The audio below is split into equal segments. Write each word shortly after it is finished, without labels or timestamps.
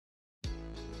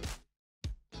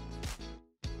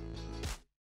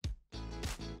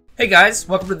Hey guys,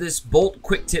 welcome to this Bolt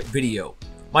Quick Tip video.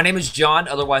 My name is John,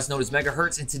 otherwise known as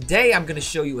Megahertz, and today I'm going to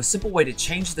show you a simple way to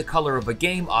change the color of a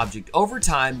game object over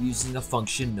time using a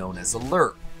function known as a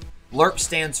lerp. Lerp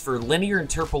stands for linear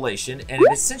interpolation, and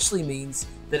it essentially means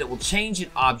that it will change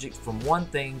an object from one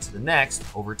thing to the next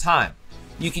over time.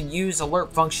 You can use a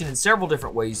lerp function in several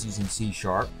different ways using C#.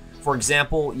 For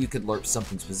example, you could lerp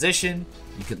something's position,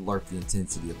 you could lerp the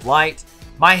intensity of light.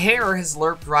 My hair has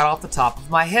lerped right off the top of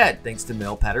my head thanks to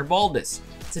male pattern baldness.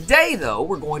 Today though,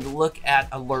 we're going to look at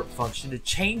a lerp function to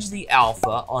change the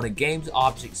alpha on a game's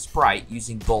object sprite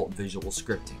using Bolt visual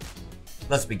scripting.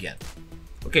 Let's begin.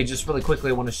 Okay, just really quickly,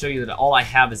 I want to show you that all I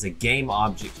have is a game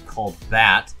object called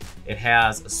bat. It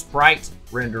has a sprite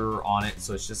renderer on it,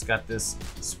 so it's just got this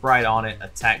sprite on it,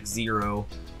 attack 0.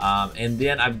 And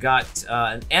then I've got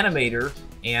an animator,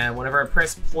 and whenever I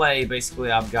press play,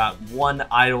 basically I've got one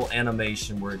idle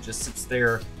animation where it just sits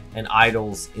there and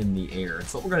idles in the air. And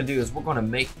so what we're going to do is we're going to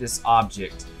make this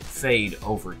object fade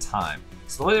over time.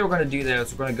 So the way that we're going to do that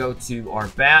is we're going to go to our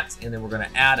bat, and then we're going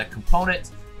to add a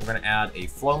component. We're going to add a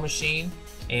flow machine,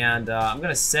 and I'm going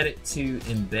to set it to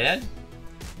embed.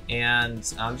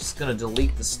 And I'm just going to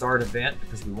delete the start event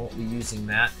because we won't be using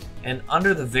that. And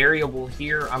under the variable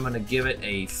here, I'm going to give it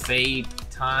a fade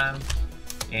time,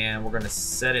 and we're going to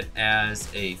set it as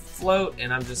a float,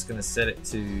 and I'm just going to set it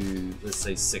to, let's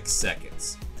say, 6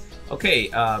 seconds. Okay,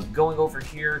 going over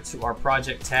here to our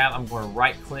project tab, I'm going to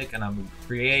right click and I'm going to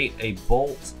create a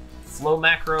Bolt flow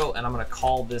macro, and I'm going to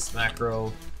call this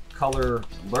macro Color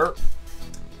Lerp.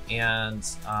 And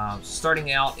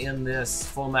starting out in this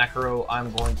flow macro,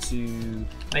 I'm going to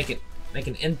make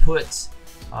an input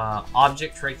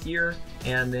object right here,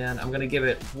 and then I'm going to give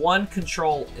it 1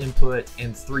 control input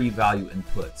and 3 value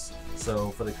inputs. So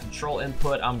for the control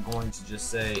input, I'm going to just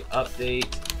say update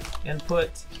input,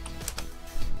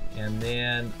 and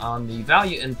then on the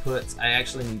value inputs, I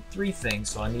actually need 3 things.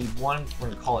 So I need one, we're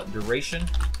going to call it duration.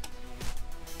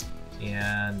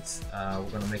 And we're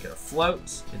going to make it a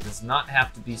float. It does not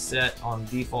have to be set on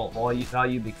default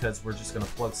value because we're just going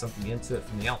to plug something into it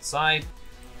from the outside.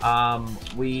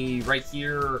 Right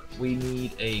here we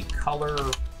need a color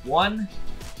 1,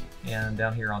 and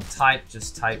down here on type,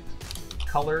 just type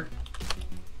color.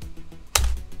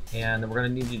 And then we're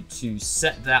going to need to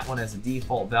set that one as a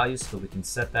default value so that we can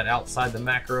set that outside the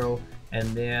macro. And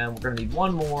then we're going to need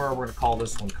one more. We're going to call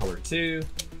this one color 2.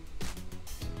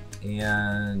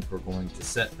 And we're going to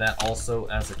set that also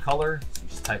as a color. So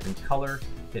just type in color,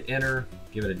 hit enter,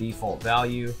 give it a default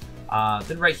value.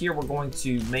 Then right here, we're going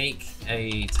to make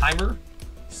a timer.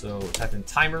 So type in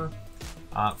timer.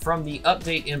 From the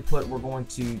update input, we're going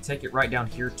to take it right down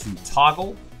here to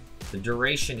toggle. The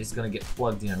duration is going to get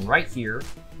plugged in right here.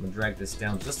 I'm going to drag this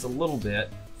down just a little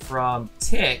bit. From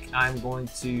tick, I'm going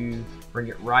to bring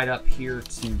it right up here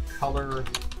to Color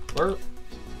Lerp.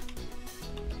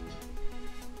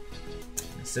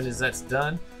 As soon as that's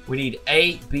done, we need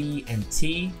A, B, and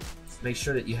T. So make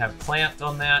sure that you have clamped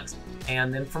on that.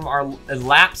 And then from our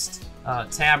elapsed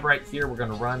tab right here, we're going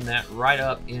to run that right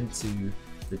up into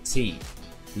the T.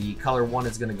 The color 1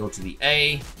 is going to go to the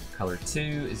A, color 2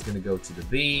 is going to go to the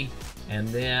B, and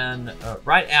then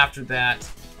right after that,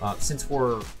 since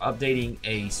we're updating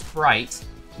a sprite,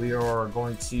 we are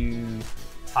going to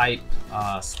type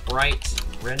sprite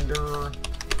render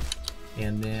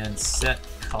and then set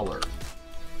color.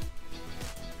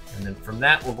 And then from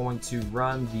that, we're going to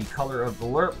run the color of the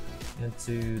lerp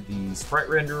into the sprite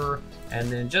renderer.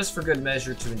 And then just for good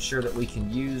measure, to ensure that we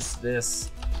can use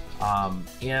this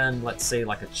in, let's say,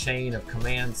 like a chain of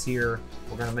commands here,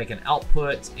 we're going to make an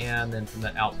output. And then from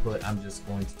that output, I'm just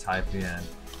going to type in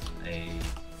a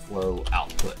flow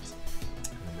output.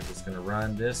 And we're just going to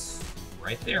run this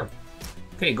right there.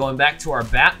 Okay, going back to our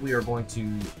bat, we are going to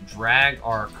drag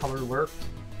our color lerp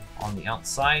on the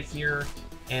outside here.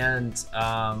 And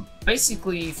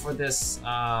basically for this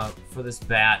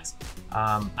bat,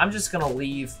 I'm just going to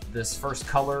leave this first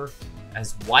color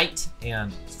as white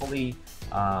and fully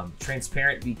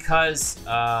transparent because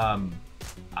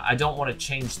I don't want to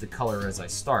change the color as I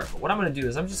start. But what I'm going to do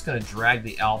is I'm just going to drag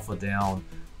the alpha down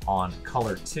on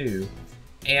color 2.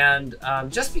 And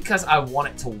just because I want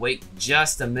it to wait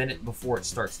just a minute before it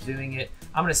starts doing it,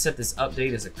 I'm going to set this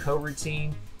update as a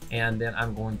coroutine. And then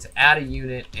I'm going to add a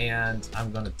unit, and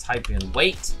I'm going to type in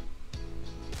wait.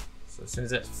 So as soon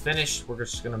as that's finished, we're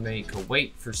just going to make a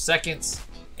wait for seconds.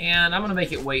 And I'm going to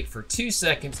make it wait for 2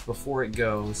 seconds before it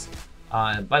goes.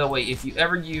 By the way, if you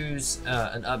ever use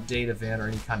an update event or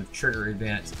any kind of trigger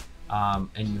event,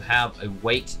 and you have a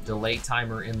wait delay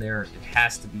timer in there, it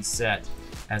has to be set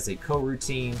as a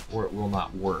coroutine or it will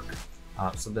not work.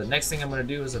 So the next thing I'm going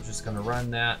to do is I'm just going to run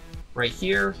that right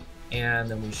here, and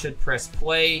then we should press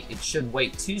play. It should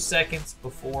wait 2 seconds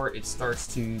before it starts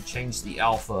to change the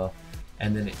alpha,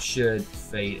 and then it should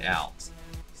fade out.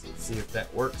 So let's see if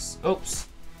that works. Oops.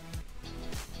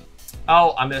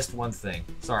 Oh, I missed one thing.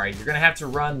 Sorry, you're gonna have to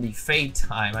run the fade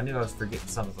time. I knew I was forgetting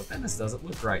something, but then this doesn't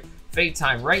look right. Fade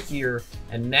time right here,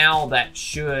 and now that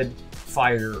should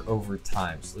fire over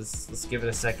time. So let's give it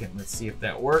a second. Let's see if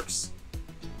that works.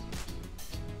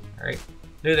 All right,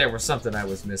 knew there was something I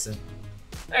was missing.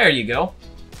 There you go.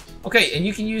 Okay, and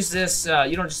you can use this,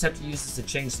 you don't just have to use this to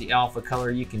change the alpha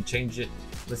color. You can change it,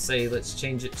 let's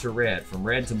change it to red, from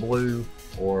red to blue,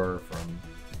 or from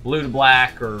blue to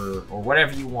black, or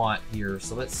whatever you want here.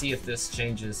 So let's see if this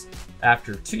changes.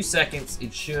 After 2 seconds,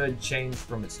 it should change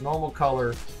from its normal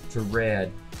color to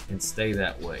red and stay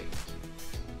that way.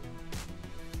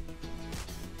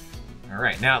 All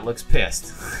right, now it looks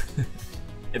pissed.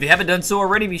 If you haven't done so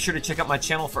already, be sure to check out my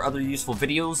channel for other useful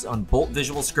videos on Bolt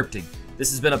visual scripting.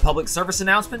 This has been a public service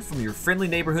announcement from your friendly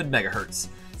neighborhood Megahertz.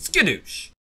 Skadoosh!